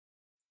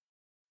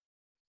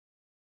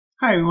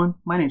Hi everyone,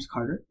 my name is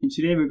Carter, and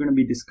today we're going to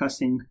be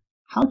discussing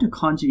how to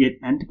conjugate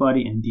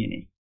antibody and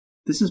DNA.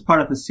 This is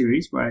part of a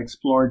series where I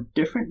explore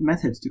different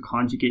methods to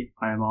conjugate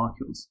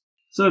biomolecules.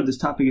 So if this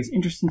topic is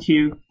interesting to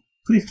you,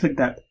 please click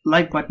that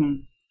like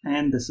button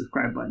and the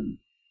subscribe button.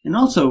 And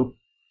also,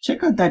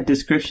 check out that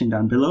description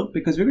down below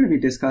because we're going to be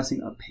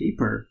discussing a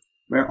paper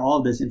where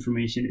all this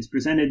information is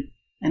presented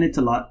and it's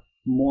a lot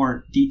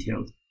more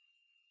detailed.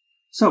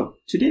 So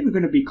today we're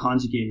going to be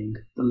conjugating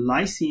the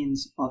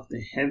lysines of the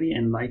heavy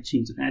and light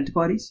chains of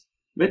antibodies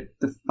with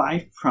the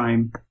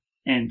 5'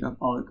 end of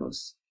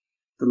oligos.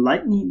 The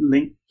Lightning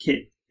Link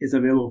kit is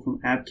available from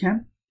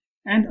Abcam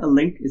and a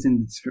link is in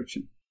the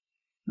description.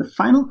 The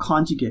final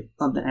conjugate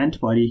of the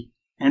antibody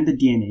and the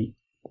DNA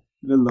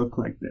will look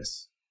like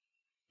this.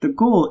 The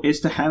goal is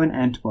to have an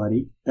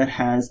antibody that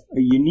has a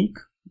unique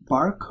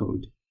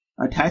barcode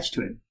attached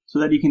to it so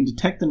that you can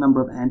detect the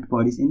number of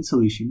antibodies in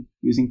solution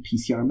using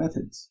PCR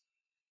methods.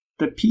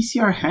 The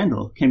PCR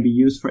handle can be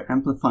used for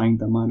amplifying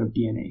the amount of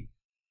DNA.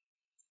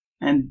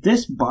 And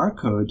this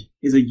barcode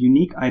is a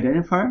unique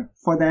identifier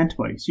for the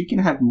antibody, so you can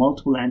have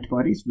multiple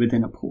antibodies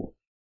within a pool.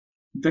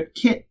 The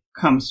kit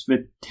comes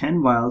with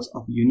 10 vials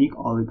of unique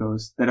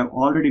oligos that have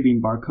already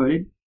been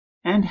barcoded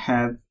and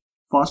have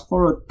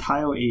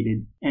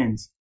phosphorothioated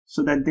ends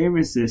so that they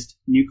resist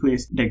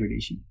nucleus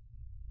degradation.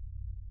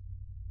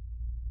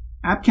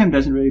 Abcam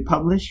doesn't really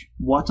publish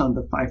what's on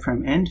the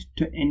 5' end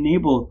to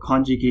enable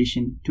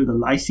conjugation to the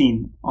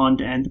lysine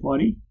onto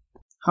antibody.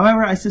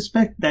 However, I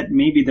suspect that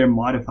maybe they're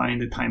modifying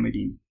the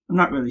thymidine. I'm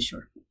not really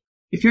sure.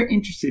 If you're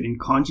interested in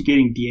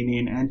conjugating DNA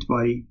and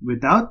antibody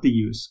without the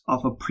use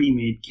of a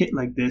pre-made kit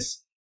like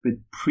this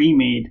with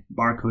pre-made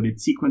barcoded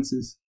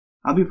sequences,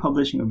 I'll be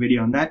publishing a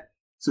video on that,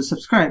 so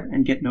subscribe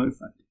and get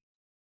notified.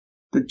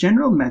 The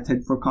general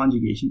method for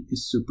conjugation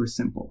is super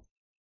simple.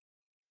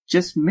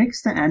 Just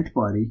mix the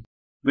antibody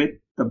with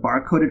the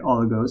barcoded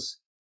oligos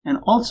and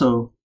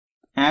also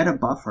add a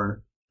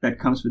buffer that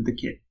comes with the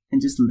kit and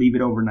just leave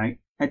it overnight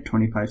at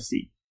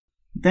 25°C.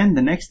 Then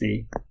the next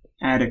day,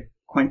 add a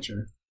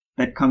quencher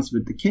that comes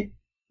with the kit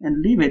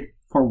and leave it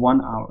for 1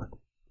 hour.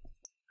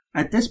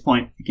 At this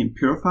point, you can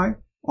purify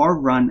or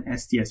run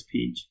SDS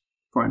PAGE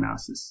for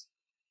analysis.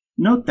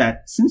 Note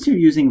that since you're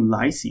using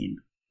lysine,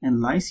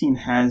 and lysine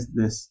has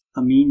this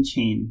amine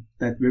chain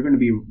that we're going to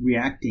be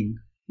reacting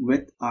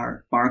with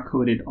our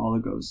barcoded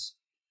oligos,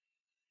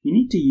 you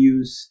need to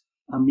use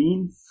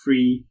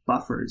amine-free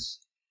buffers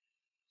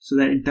so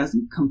that it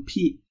doesn't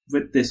compete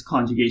with this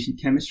conjugation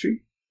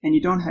chemistry and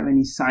you don't have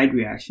any side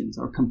reactions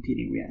or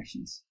competing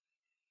reactions.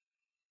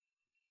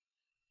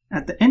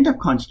 At the end of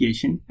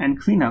conjugation and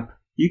cleanup,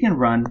 you can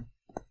run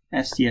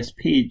SDS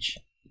PAGE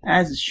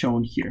as is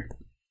shown here.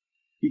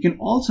 You can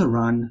also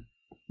run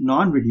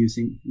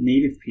non-reducing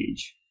native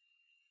PAGE,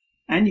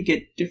 and you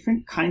get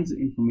different kinds of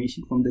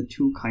information from the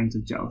two kinds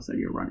of gels that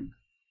you're running.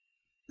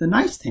 The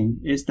nice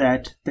thing is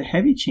that the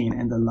heavy chain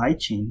and the light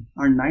chain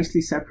are nicely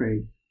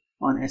separated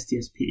on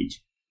SDS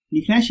PAGE.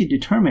 You can actually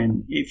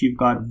determine if you've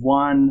got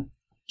 1,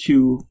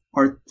 2,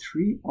 or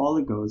 3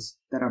 oligos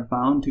that are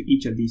bound to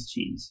each of these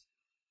chains.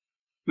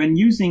 When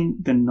using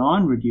the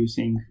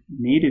non-reducing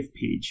native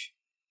PAGE,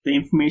 the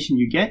information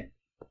you get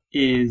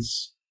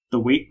is the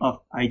weight of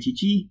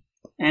IgG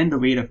and the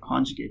weight of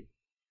conjugate.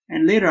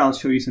 And later I'll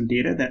show you some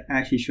data that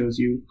actually shows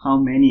you how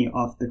many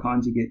of the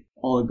conjugate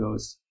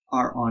oligos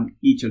are on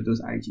each of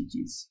those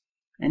IgGs.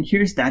 And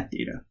here's that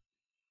data.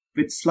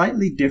 With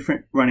slightly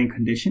different running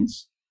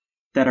conditions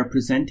that are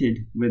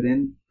presented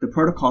within the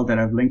protocol that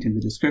I've linked in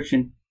the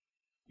description,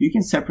 you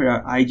can separate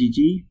our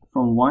IgG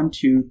from 1,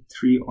 2,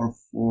 3, or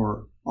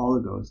 4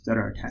 oligos that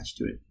are attached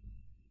to it.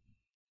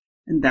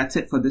 And that's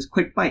it for this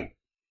quick bite.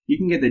 You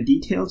can get the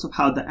details of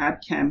how the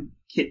Abcam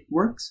kit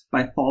works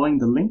by following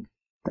the link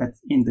that's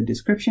in the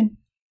description.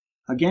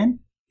 Again,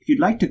 if you'd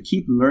like to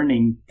keep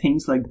learning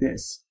things like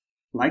this,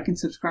 like and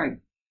subscribe,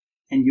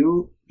 and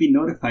you'll be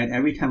notified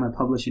every time I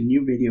publish a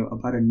new video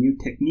about a new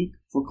technique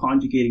for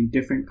conjugating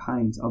different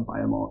kinds of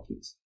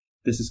biomolecules.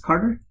 This is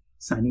Carter,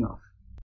 signing off.